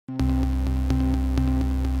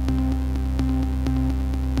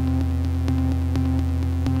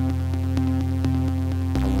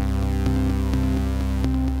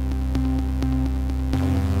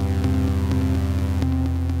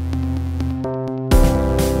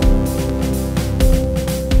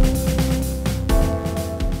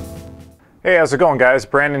Hey, how's it going, guys?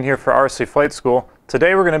 Brandon here for RC Flight School.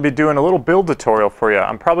 Today we're going to be doing a little build tutorial for you.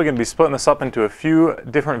 I'm probably going to be splitting this up into a few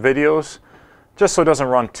different videos just so it doesn't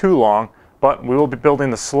run too long, but we will be building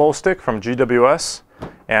the Slow stick from GWS.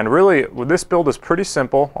 And really, this build is pretty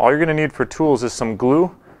simple. All you're going to need for tools is some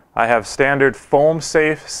glue. I have standard foam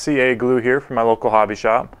safe CA glue here from my local hobby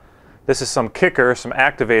shop. This is some kicker, some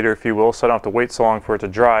activator if you will, so I don't have to wait so long for it to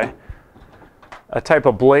dry. A type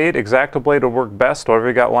of blade, X-Acto blade will work best. Whatever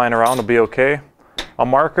you got lying around will be okay. A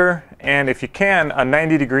marker, and if you can, a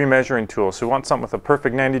 90-degree measuring tool. So you want something with a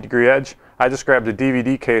perfect 90-degree edge. I just grabbed a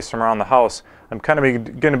DVD case from around the house. I'm kind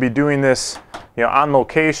of going to be doing this, on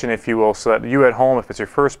location, if you will, so that you at home, if it's your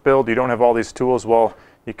first build, you don't have all these tools, well,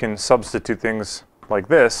 you can substitute things like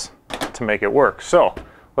this to make it work. So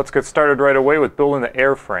let's get started right away with building the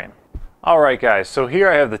airframe. Alright guys, so here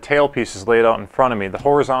I have the tail pieces laid out in front of me, the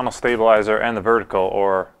horizontal stabilizer and the vertical,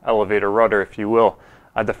 or elevator rudder if you will.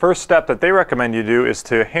 The first step that they recommend you do is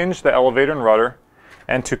to hinge the elevator and rudder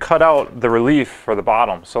and to cut out the relief for the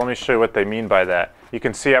bottom. So let me show you what they mean by that. You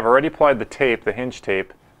can see I've already applied the tape, the hinge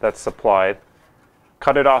tape that's applied.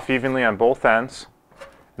 Cut it off evenly on both ends.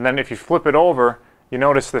 And then if you flip it over, you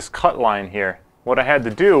notice this cut line here. What I had to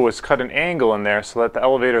do was cut an angle in there so that the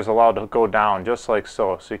elevator is allowed to go down, just like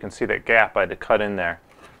so. So you can see that gap I had to cut in there.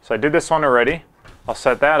 So I did this one already. I'll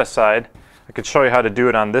set that aside. I could show you how to do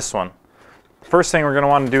it on this one. First thing we're going to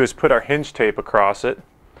want to do is put our hinge tape across it.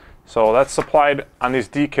 So that's supplied on these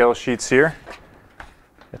decal sheets here.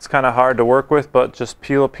 It's kind of hard to work with, but just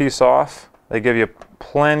peel a piece off. They give you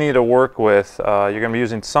plenty to work with. You're going to be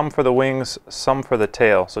using some for the wings, some for the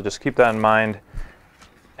tail. So just keep that in mind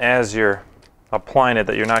as you're applying it,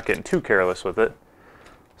 that you're not getting too careless with it.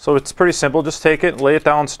 So it's pretty simple. Just take it, lay it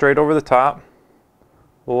down straight over the top,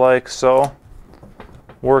 like so.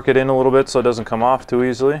 Work it in a little bit so it doesn't come off too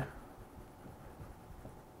easily.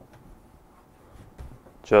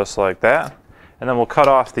 Just like that. And then we'll cut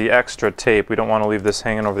off the extra tape. We don't want to leave this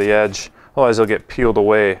hanging over the edge, otherwise it'll get peeled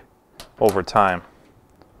away over time.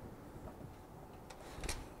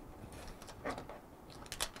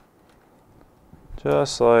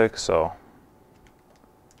 Just like so.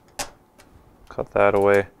 Cut that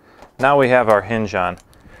away. Now we have our hinge on.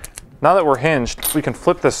 Now that we're hinged, we can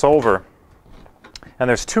flip this over. And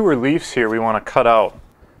there's two reliefs here we want to cut out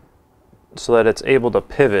so that it's able to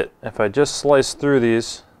pivot. If I just slice through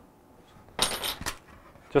these,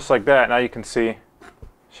 just like that, now you can see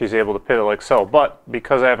she's able to pivot like so. But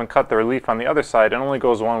because I haven't cut the relief on the other side, it only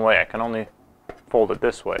goes one way. I can only fold it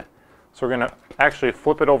this way. So we're going to actually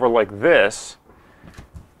flip it over like this.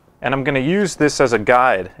 And I'm going to use this as a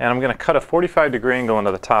guide, and I'm going to cut a 45-degree angle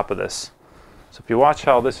into the top of this. So if you watch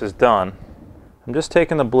how this is done, I'm just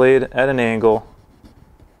taking the blade at an angle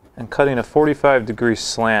and cutting a 45-degree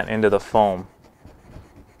slant into the foam.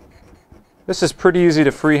 This is pretty easy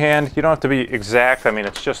to freehand. You don't have to be exact. I mean,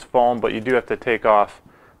 it's just foam, but you do have to take off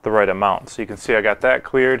the right amount. So you can see I got that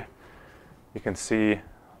cleared. You can see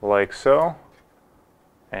like so.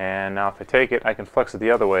 And now if I take it, I can flex it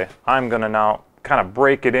the other way. I'm going to now kind of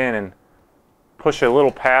break it in and push it a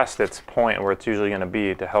little past its point where it's usually going to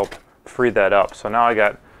be to help free that up. So now I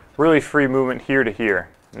got really free movement here to here,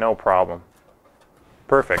 no problem.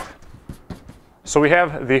 Perfect. So we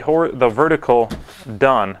have the vertical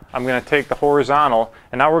done. I'm going to take the horizontal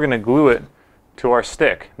and now we're going to glue it to our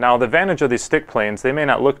stick. Now the advantage of these stick planes, they may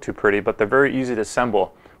not look too pretty, but they're very easy to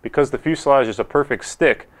assemble. Because the fuselage is a perfect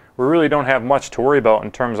stick, we really don't have much to worry about in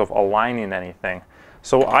terms of aligning anything.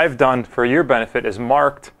 So what I've done for your benefit is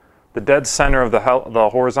marked the dead center of the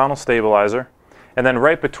horizontal stabilizer, and then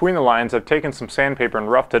right between the lines I've taken some sandpaper and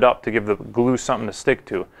roughed it up to give the glue something to stick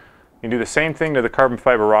to. You can do the same thing to the carbon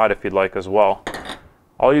fiber rod if you'd like as well.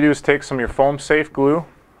 All you do is take some of your foam safe glue,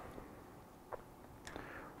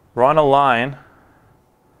 run a line,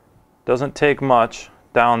 doesn't take much,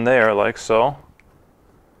 down there like so.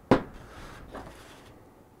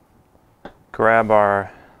 Grab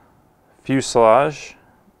our fuselage.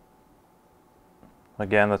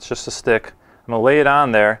 Again, that's just a stick. I'm going to lay it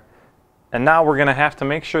on there, and now we're going to have to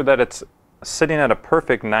make sure that it's sitting at a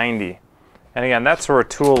perfect 90. And again, that's where a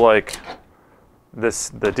tool like this,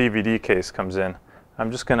 the DVD case, comes in.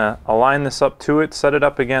 I'm just going to align this up to it, set it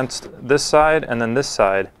up against this side and then this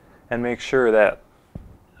side, and make sure that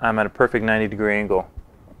I'm at a perfect 90-degree angle.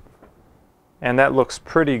 And that looks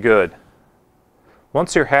pretty good.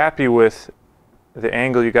 Once you're happy with the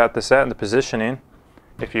angle you got this at and the positioning,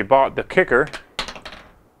 if you bought the kicker,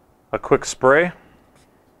 a quick spray,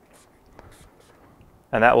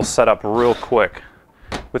 and that will set up real quick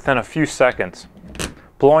within a few seconds.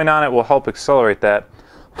 Blowing on it will help accelerate that.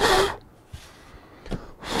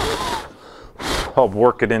 help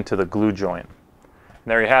work it into the glue joint. And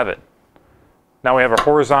there you have it. Now we have our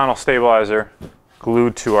horizontal stabilizer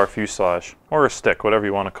glued to our fuselage, or a stick, whatever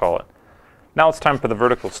you want to call it. Now it's time for the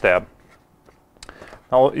vertical stab.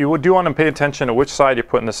 Now you do want to pay attention to which side you're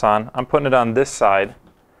putting this on. I'm putting it on this side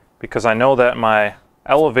because I know that my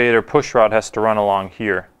elevator push rod has to run along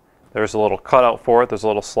here. There's a little cutout for it, there's a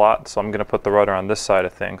little slot, so I'm going to put the rudder on this side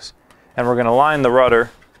of things. And we're going to line the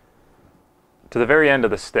rudder to the very end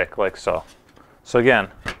of the stick, like so. So again,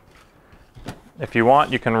 if you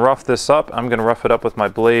want, you can rough this up. I'm going to rough it up with my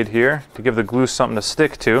blade here to give the glue something to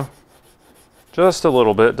stick to. Just a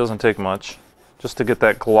little bit, doesn't take much. Just to get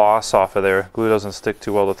that gloss off of there. Glue doesn't stick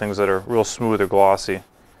too well to things that are real smooth or glossy.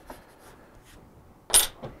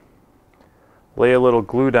 Lay a little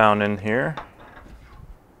glue down in here.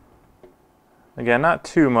 Again, not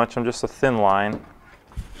too much, I'm just a thin line.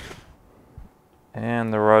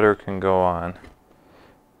 And the rudder can go on.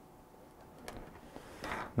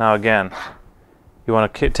 Now again, you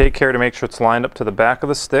want to take care to make sure it's lined up to the back of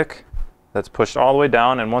the stick. That's pushed all the way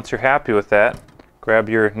down, and once you're happy with that, grab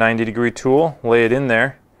your 90-degree tool, lay it in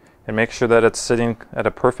there, and make sure that it's sitting at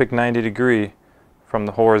a perfect 90 degree from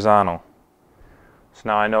the horizontal. So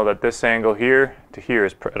now I know that this angle here to here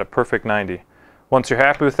is at a perfect 90. Once you're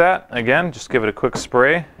happy with that, again, just give it a quick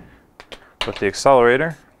spray with the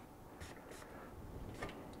accelerator.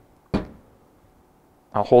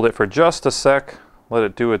 I'll hold it for just a sec, let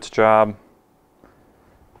it do its job,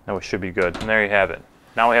 and we should be good. And there you have it.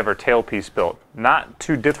 Now we have our tailpiece built. Not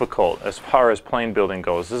too difficult as far as plane building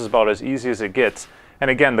goes. This is about as easy as it gets. And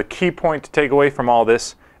again, the key point to take away from all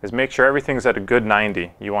this is make sure everything's at a good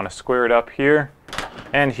 90. You want to square it up here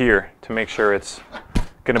and here to make sure it's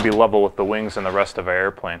going to be level with the wings and the rest of our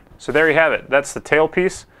airplane. So there you have it. That's the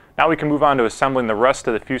tailpiece. Now we can move on to assembling the rest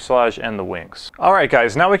of the fuselage and the wings. Alright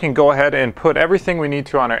guys, now we can go ahead and put everything we need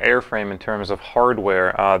to on our airframe in terms of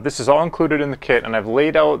hardware. This is all included in the kit, and I've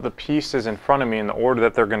laid out the pieces in front of me in the order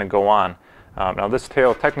that they're going to go on. Now this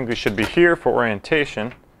tail technically should be here for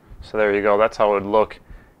orientation, so there you go, that's how it would look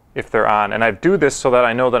if they're on. And I do this so that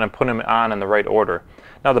I know that I'm putting them on in the right order.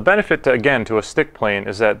 Now the benefit to a stick plane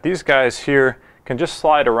is that these guys here can just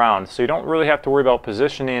slide around, so you don't really have to worry about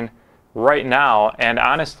positioning right now. And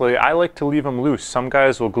honestly, I like to leave them loose. Some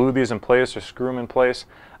guys will glue these in place or screw them in place.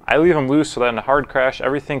 I leave them loose so that in a hard crash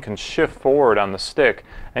everything can shift forward on the stick,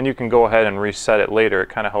 and you can go ahead and reset it later. It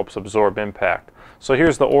kind of helps absorb impact. So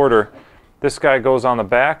here's the order. This guy goes on the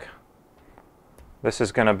back. This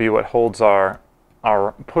is going to be what holds our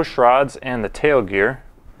push rods and the tail gear.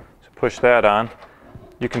 So push that on.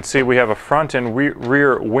 You can see we have a front and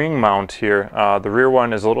rear wing mount here. The rear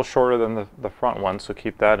one is a little shorter than the front one, so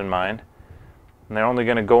keep that in mind. And they're only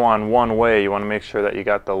going to go on one way. You want to make sure that you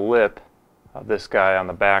got the lip of this guy on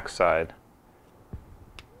the back side.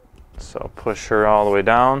 So push her all the way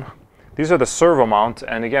down. These are the servo mounts,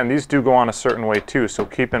 and again, these do go on a certain way too, so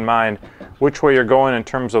keep in mind which way you're going in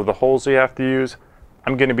terms of the holes you have to use.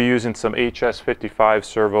 I'm going to be using some HS55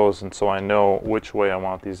 servos, and so I know which way I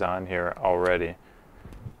want these on here already.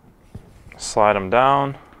 Slide them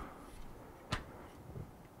down.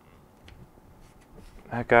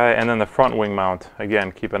 That guy, and then the front wing mount.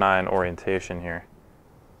 Again, keep an eye on orientation here.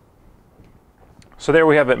 So there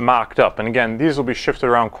we have it mocked up, and again, these will be shifted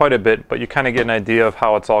around quite a bit, but you kind of get an idea of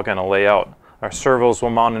how it's all going to lay out. Our servos will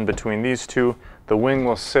mount in between these two, the wing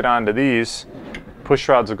will sit onto these, push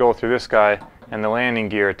rods will go through this guy, and the landing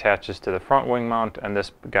gear attaches to the front wing mount and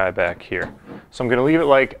this guy back here. So I'm going to leave it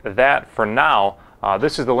like that for now.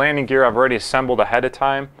 This is the landing gear I've already assembled ahead of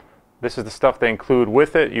time. This is the stuff they include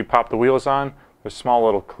with it. You pop the wheels on. There's small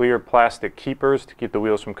little clear plastic keepers to keep the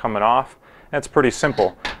wheels from coming off. And it's pretty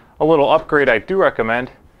simple. A little upgrade I do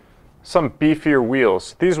recommend, some beefier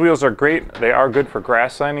wheels. These wheels are great. They are good for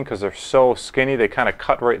grass landing because they're so skinny. They kind of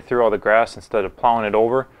cut right through all the grass instead of plowing it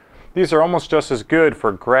over. These are almost just as good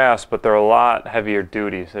for grass, but they're a lot heavier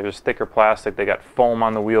duty. They're just thicker plastic. They got foam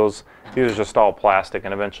on the wheels. These are just all plastic,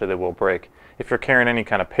 and eventually they will break. If you're carrying any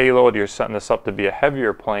kind of payload, you're setting this up to be a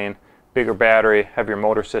heavier plane, bigger battery, heavier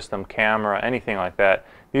motor system, camera, anything like that,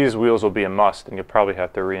 these wheels will be a must, and you'll probably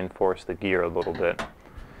have to reinforce the gear a little bit.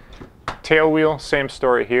 Tail wheel, same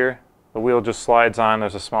story here. The wheel just slides on.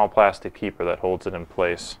 There's a small plastic keeper that holds it in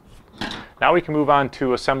place. Now we can move on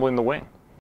to assembling the wing.